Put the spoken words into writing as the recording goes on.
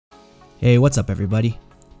Hey, what's up everybody?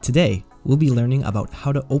 Today, we'll be learning about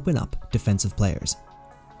how to open up defensive players.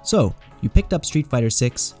 So, you picked up Street Fighter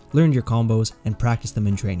 6, learned your combos, and practiced them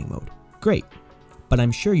in training mode. Great! But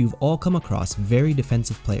I'm sure you've all come across very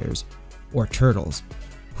defensive players, or turtles,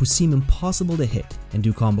 who seem impossible to hit and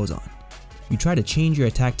do combos on. You try to change your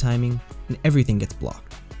attack timing, and everything gets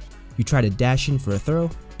blocked. You try to dash in for a throw,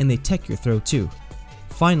 and they tech your throw too.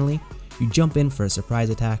 Finally, you jump in for a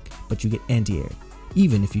surprise attack, but you get anti-aired,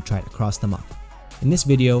 even if you try to cross them up. In this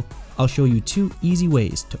video, I'll show you 2 easy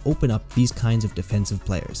ways to open up these kinds of defensive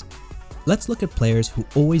players. Let's look at players who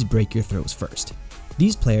always break your throws first.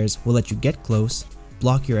 These players will let you get close,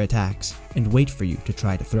 block your attacks, and wait for you to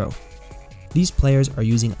try to throw. These players are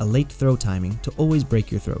using a late throw timing to always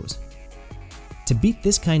break your throws. To beat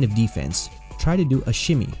this kind of defense, try to do a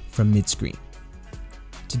shimmy from mid-screen.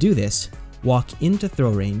 To do this, walk into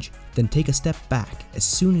throw range, then take a step back as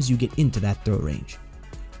soon as you get into that throw range.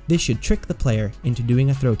 This should trick the player into doing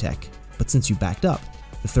a throw tech, but since you backed up,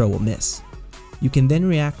 the throw will miss. You can then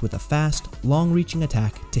react with a fast, long-reaching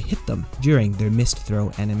attack to hit them during their missed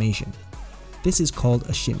throw animation. This is called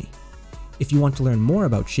a shimmy. If you want to learn more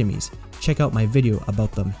about shimmies, check out my video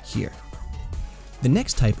about them here. The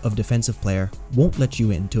next type of defensive player won't let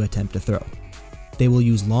you in to attempt a throw. They will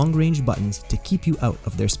use long-range buttons to keep you out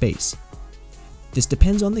of their space. This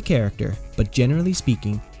depends on the character, but generally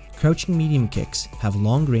speaking, crouching medium kicks have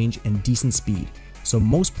long range and decent speed, so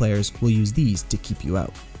most players will use these to keep you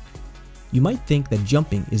out. You might think that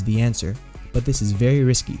jumping is the answer, but this is very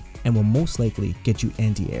risky and will most likely get you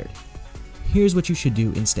anti-aired. Here's what you should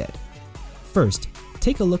do instead. First,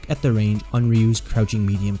 take a look at the range on Ryu's crouching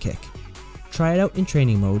medium kick. Try it out in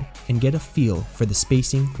training mode and get a feel for the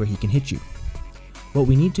spacing where he can hit you. What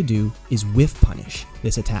we need to do is whiff punish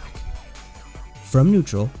this attack. From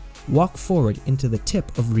neutral, walk forward into the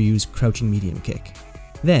tip of Ryu's crouching medium kick.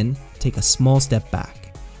 Then, take a small step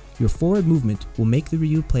back. Your forward movement will make the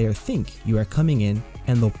Ryu player think you are coming in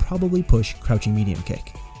and they'll probably push crouching medium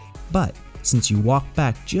kick. But, since you walk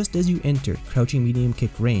back just as you enter crouching medium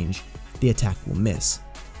kick range, the attack will miss.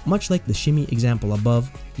 Much like the shimmy example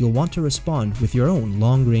above, you'll want to respond with your own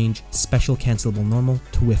long-range, special cancelable normal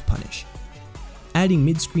to whiff punish. Adding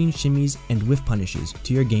mid-screen shimmies and whiff punishes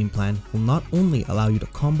to your game plan will not only allow you to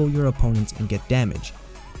combo your opponents and get damage,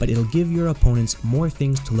 but it'll give your opponents more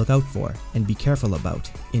things to look out for and be careful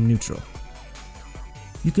about in neutral.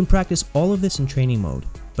 You can practice all of this in training mode,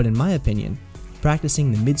 but in my opinion,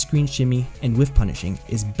 practicing the mid-screen shimmy and whiff punishing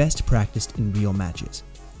is best practiced in real matches.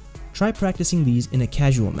 Try practicing these in a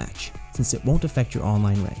casual match, since it won't affect your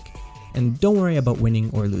online rank, and don't worry about winning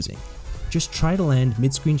or losing. Just try to land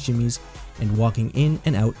mid-screen shimmies and walking in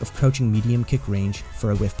and out of crouching medium kick range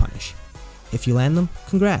for a whiff punish. If you land them,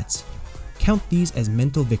 congrats! Count these as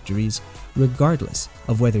mental victories regardless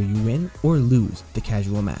of whether you win or lose the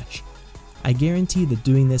casual match. I guarantee that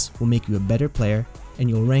doing this will make you a better player and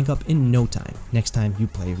you'll rank up in no time next time you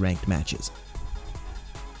play ranked matches.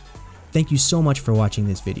 Thank you so much for watching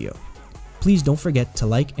this video. Please don't forget to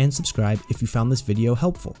like and subscribe if you found this video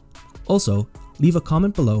helpful. Also, leave a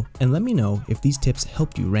comment below and let me know if these tips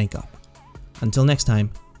helped you rank up. Until next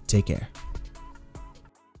time, take care.